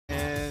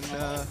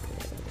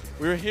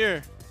We're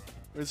here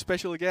with a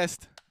special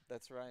guest,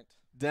 That's right.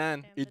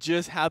 Dan. It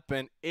just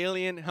happened.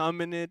 Alien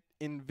Hominid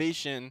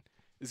Invasion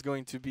is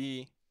going to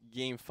be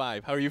Game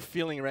 5. How are you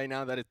feeling right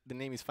now that the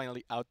name is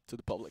finally out to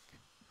the public?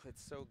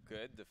 It's so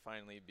good to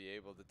finally be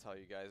able to tell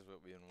you guys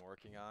what we've been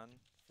working on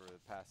for the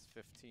past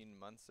 15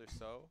 months or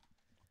so.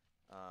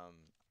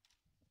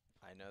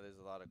 I know there's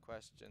a lot of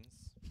questions,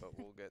 but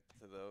we'll get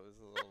to those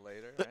a little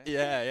later, right?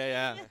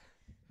 Yeah.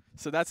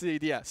 So that's the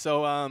idea.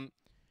 So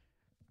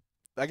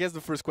I guess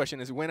the first question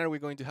is, when are we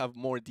going to have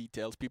more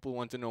details? People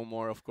want to know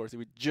more, of course.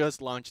 We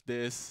just launched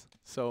this,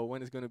 so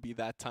when is going to be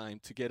that time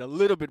to get a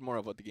little bit more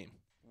about the game?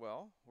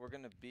 Well, we're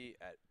going to be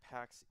at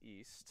PAX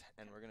East,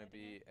 and we're going to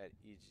be at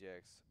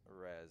EGX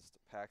Rezzed.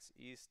 PAX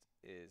East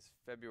is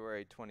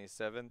February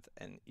 27th,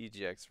 and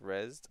EGX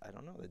Rezzed, I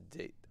don't know the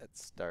date that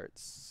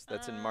starts.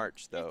 That's in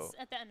March, though. It's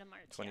at the end of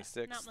March,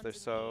 26th not or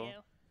so.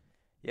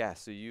 Yeah,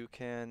 so you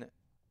can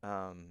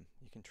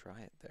try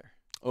it there.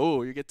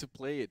 Oh, you get to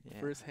play it Yeah.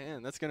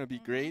 firsthand. That's going to be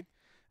great.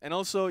 And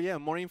also, yeah,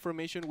 more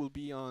information will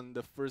be on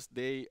the first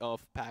day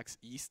of PAX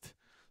East.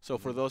 So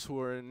for those who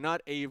are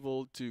not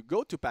able to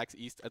go to PAX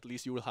East, at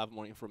least you will have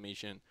more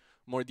information,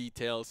 more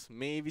details,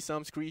 maybe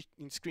some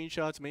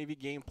screenshots, maybe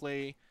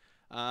gameplay.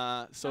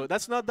 So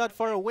that's not that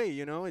far away,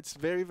 you know. It's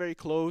very, very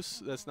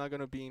close. That's not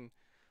going to be in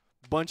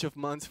a bunch of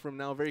months from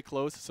now, very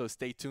close. So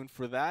stay tuned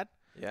for that.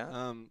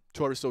 Yeah.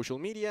 To our social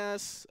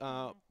medias,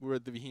 we're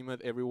at the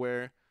Behemoth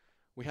everywhere.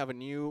 We have a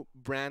new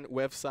brand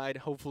website.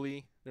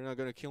 Hopefully, they're not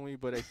going to kill me,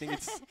 but I think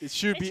it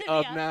should be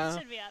up now. It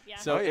should be up, yeah.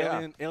 So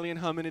yeah.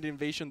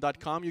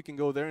 alienhominidinvasion.com, you can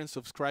go there and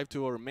subscribe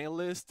to our mail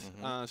list,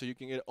 so you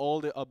can get all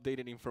the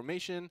updated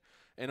information,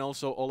 and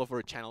also all of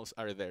our channels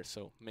are there.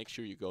 So make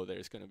sure you go there.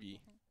 It's going to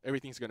be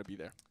everything's going to be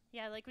there.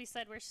 Yeah, like we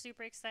said, we're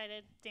super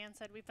excited. Dan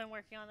said we've been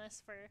working on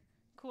this for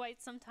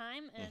quite some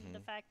time, and the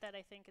fact that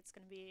I think it's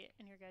going to be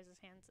in your guys'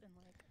 hands in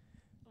like,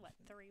 what,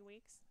 3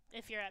 weeks?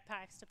 If you're at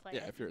PAX to play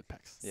it. Yeah, if you're at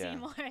PAX. See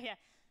more, yeah.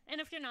 And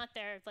if you're not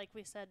there, like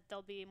we said,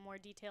 there'll be more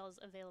details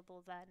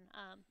available then,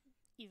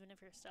 even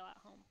if you're still at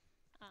home.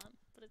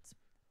 But it's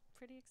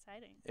pretty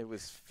exciting. It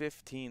was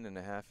 15 and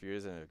a half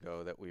years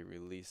ago that we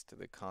released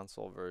the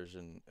console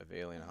version of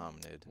Alien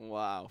Hominid.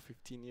 Wow,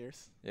 15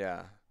 years.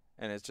 Yeah.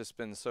 And it's just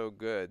been so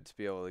good to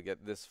be able to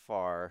get this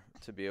far,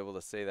 to be able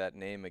to say that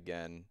name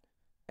again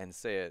and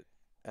say it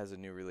as a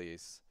new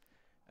release.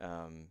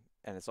 And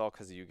it's all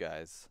because of you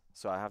guys.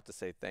 So I have to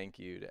say thank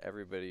you to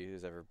everybody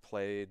who's ever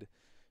played,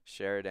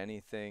 shared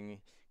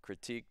anything,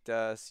 critiqued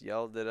us,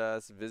 yelled at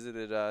us,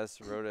 visited us,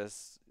 wrote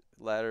us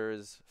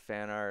letters,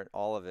 fan art,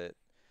 all of it.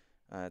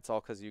 It's all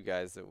because of you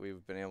guys that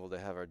we've been able to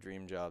have our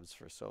dream jobs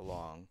for so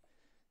long.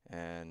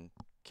 And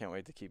can't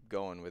wait to keep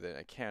going with it.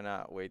 I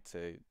cannot wait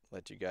to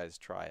let you guys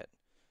try it.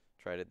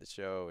 Try it at the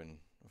show, and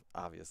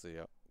obviously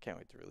can't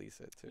wait to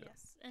release it too.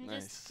 Yes, and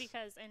Nice. just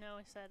because I know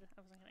I said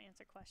I wasn't going to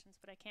answer questions,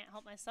 but I can't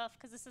help myself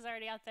because this is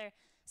already out there.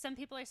 Some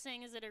people are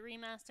saying, is it a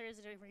remaster? Is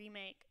it a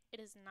remake? It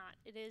is not.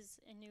 It is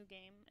a new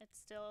game. It's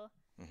still,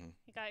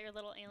 you got your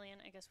little alien.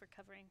 I guess we're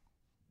covering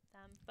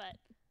them,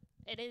 but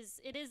it is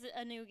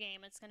a new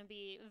game. It's going to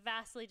be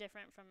vastly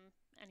different from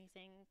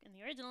anything in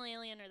the original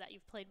Alien or that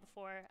you've played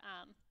before.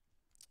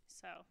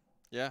 So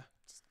Yeah.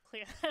 just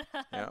clear that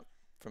up. Yeah,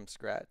 from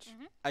scratch.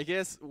 I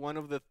guess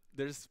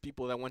there's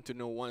people that want to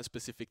know one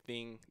specific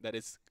thing that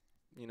is,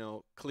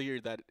 clear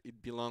that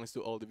it belongs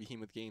to all the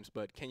Behemoth games.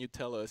 But can you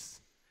tell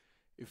us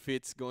if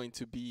it's going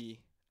to be,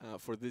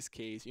 for this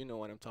case, you know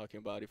what I'm talking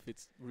about? If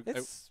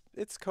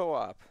It's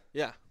co-op.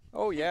 Yeah.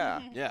 Oh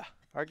yeah. Yeah.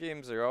 Our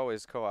games are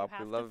always co-op.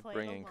 have We to love play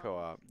bringing alone.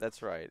 co-op.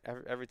 That's right.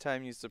 Every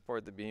time you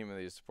support the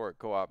Behemoth, you support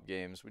co-op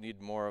games. We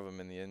need more of them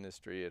in the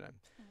industry, and I'm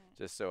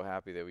just so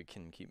happy that we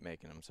can keep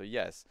making them. So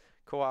yes,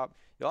 co-op.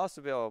 You'll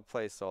also be able to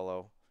play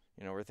solo.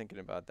 We're thinking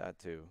about that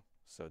too.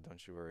 So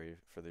don't you worry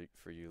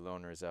for you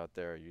loners out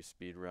there, you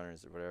speed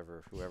runners or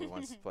whatever, whoever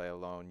wants to play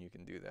alone, you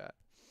can do that.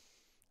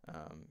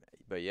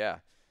 But yeah,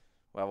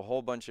 we'll have a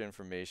whole bunch of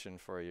information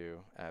for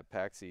you at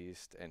PAX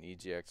East and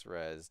EGX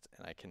Rezzed,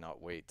 and I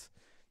cannot wait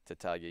to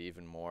tell you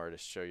even more, to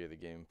show you the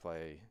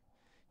gameplay.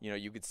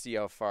 You could see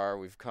how far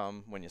we've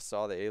come when you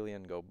saw the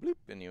alien go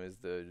bloop and he was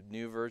the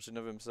new version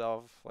of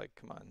himself. Like,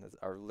 come on,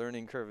 our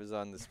learning curve is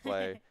on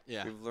display.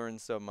 Yeah. We've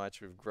learned so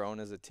much. We've grown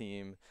as a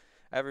team.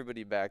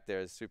 Everybody back there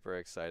is super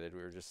excited.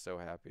 We were just so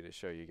happy to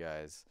show you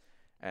guys.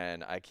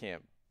 And I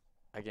can't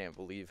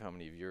believe how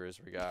many viewers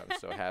we got. I'm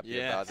so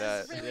happy about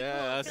that. Really Yeah,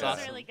 cool. that's It was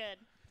awesome. really good.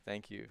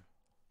 Thank you.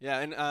 Yeah,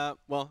 and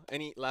well,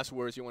 any last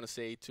words you want to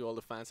say to all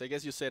the fans? I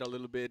guess you said a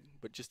little bit,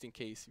 but just in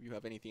case, if you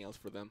have anything else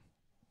for them.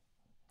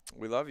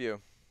 We love you.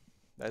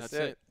 That's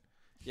it.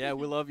 Yeah,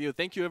 we love you.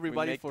 Thank you,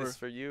 everybody, we make for this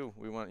for you.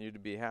 We want you to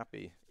be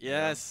happy.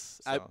 Yes,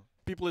 So.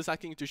 people is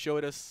asking to show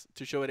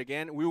it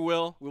again. We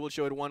will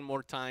show it one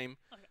more time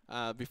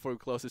before we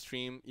close the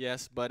stream.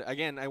 Yes, but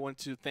again, I want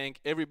to thank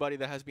everybody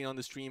that has been on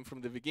the stream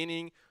from the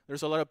beginning.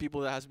 There's a lot of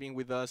people that has been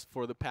with us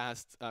for the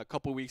past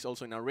couple weeks,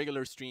 also in our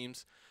regular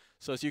streams.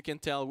 So as you can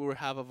tell, we will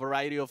have a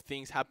variety of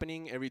things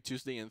happening every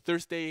Tuesday and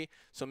Thursday.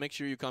 So make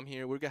sure you come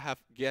here. We're gonna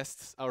have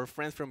guests, our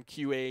friends from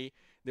QA.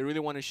 They really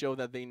want to show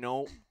that they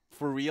know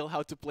for real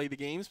how to play the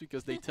games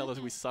because they tell us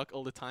we suck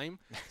all the time.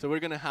 So we're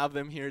gonna have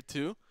them here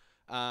too.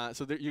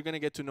 So you're gonna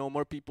get to know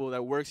more people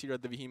that works here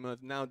at the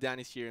Behemoth. Now Dan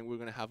is here, and we're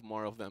gonna have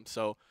more of them.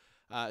 So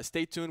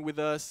stay tuned with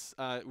us.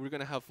 We're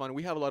gonna have fun.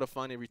 We have a lot of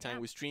fun every time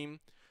we stream.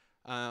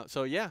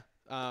 So yeah,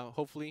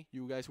 hopefully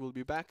you guys will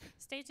be back.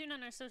 Stay tuned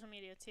on our social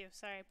media too.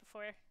 Sorry,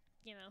 before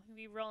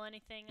we roll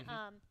anything.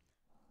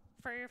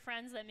 For your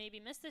friends that maybe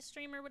missed this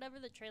stream or whatever,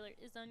 the trailer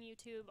is on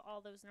YouTube,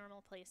 all those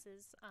normal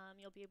places.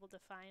 You'll be able to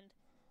find,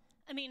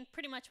 I mean,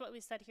 pretty much what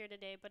we said here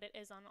today, but it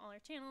is on all our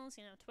channels,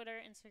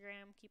 Twitter,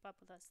 Instagram. Keep up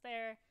with us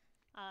there.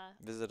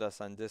 Visit us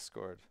on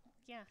Discord.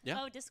 Yeah.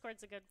 Oh,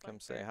 Discord's a good one. Come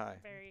say hi.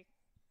 Very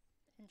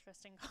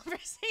interesting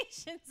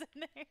conversations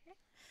in there.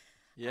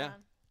 Yeah.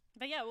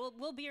 But yeah,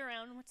 we'll be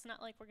around. It's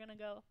not like we're going to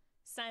go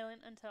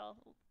silent until,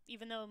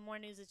 even though more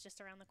news is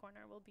just around the corner,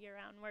 we'll be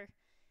around. We're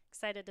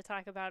excited to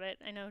talk about it.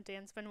 I know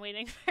Dan's been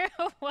waiting for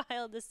a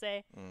while to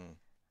say,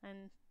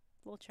 and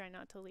we'll try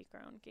not to leak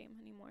our own game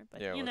anymore,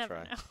 but you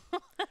never know.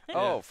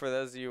 Oh, for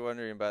those of you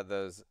wondering about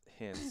those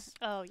hints,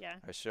 oh yeah,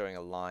 I was showing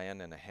a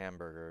lion and a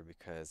hamburger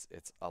because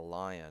it's a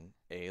lion,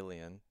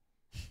 alien,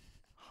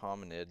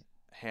 hominid.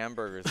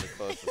 Hamburger's the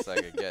closest I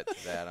could get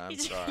to that. I'm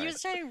sorry. He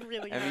was trying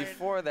really hard. And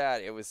before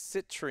that, it was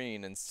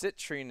citrine, and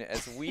citrine,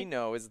 as we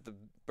know, is the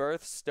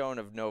birthstone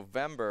of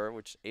November,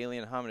 which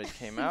Alien Hominid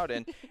came out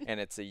in, and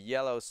it's a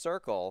yellow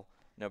circle.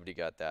 Nobody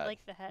got that.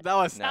 Like the head. That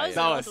was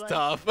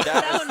tough.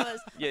 That one was.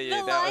 Yeah,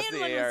 the that was lion the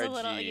one ARG. was a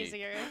little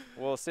easier.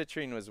 Well,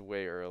 citrine was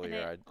way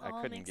earlier. I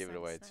couldn't makes give it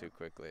away sense too now.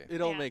 quickly.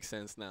 It all makes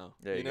sense now.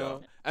 There you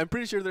go. I'm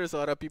pretty sure there's a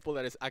lot of people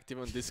that is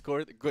active on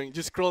Discord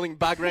just scrolling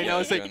back right now.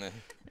 It's like,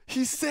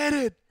 he said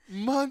it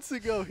months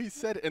ago. He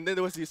said it. And then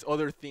there was this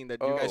other thing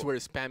that you guys were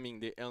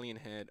spamming the alien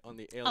head on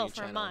the alien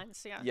channel. For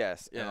months, yeah.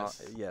 Yes,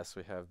 yes,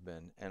 we have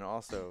been. And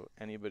also,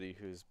 anybody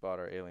who's bought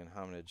our Alien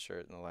Hominid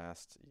shirt in the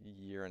last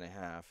year and a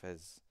half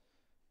has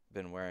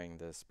been wearing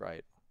the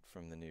sprite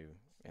from the new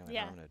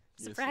Alien Hominid.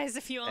 Surprised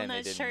if you own and that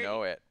they didn't shirt.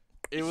 know it.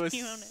 It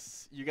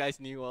was you guys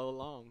knew all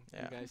along.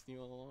 Yeah. You guys knew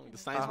all along. The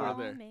signs were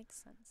there. It all makes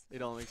sense.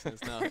 It all makes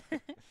sense now.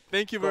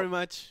 Thank you very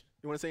much.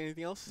 You want to say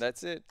anything else?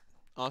 That's it.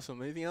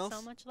 Awesome. Anything else?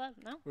 So much love.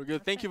 No. We're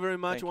good. Thank you very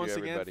much Thank you, once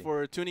again everybody.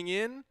 for tuning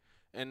in,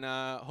 and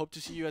hope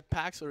to see you at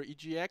PAX or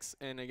EGX,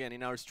 and again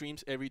in our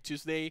streams every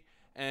Tuesday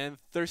and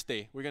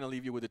Thursday. We're gonna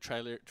leave you with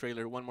the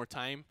trailer one more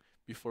time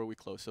before we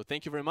close. So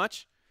thank you very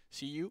much.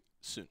 See you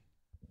soon.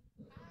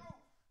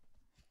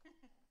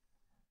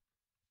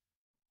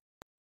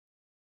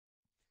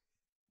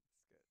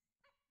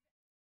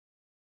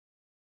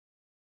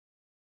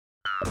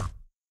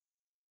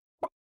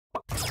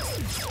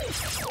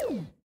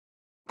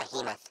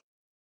 Behemoth.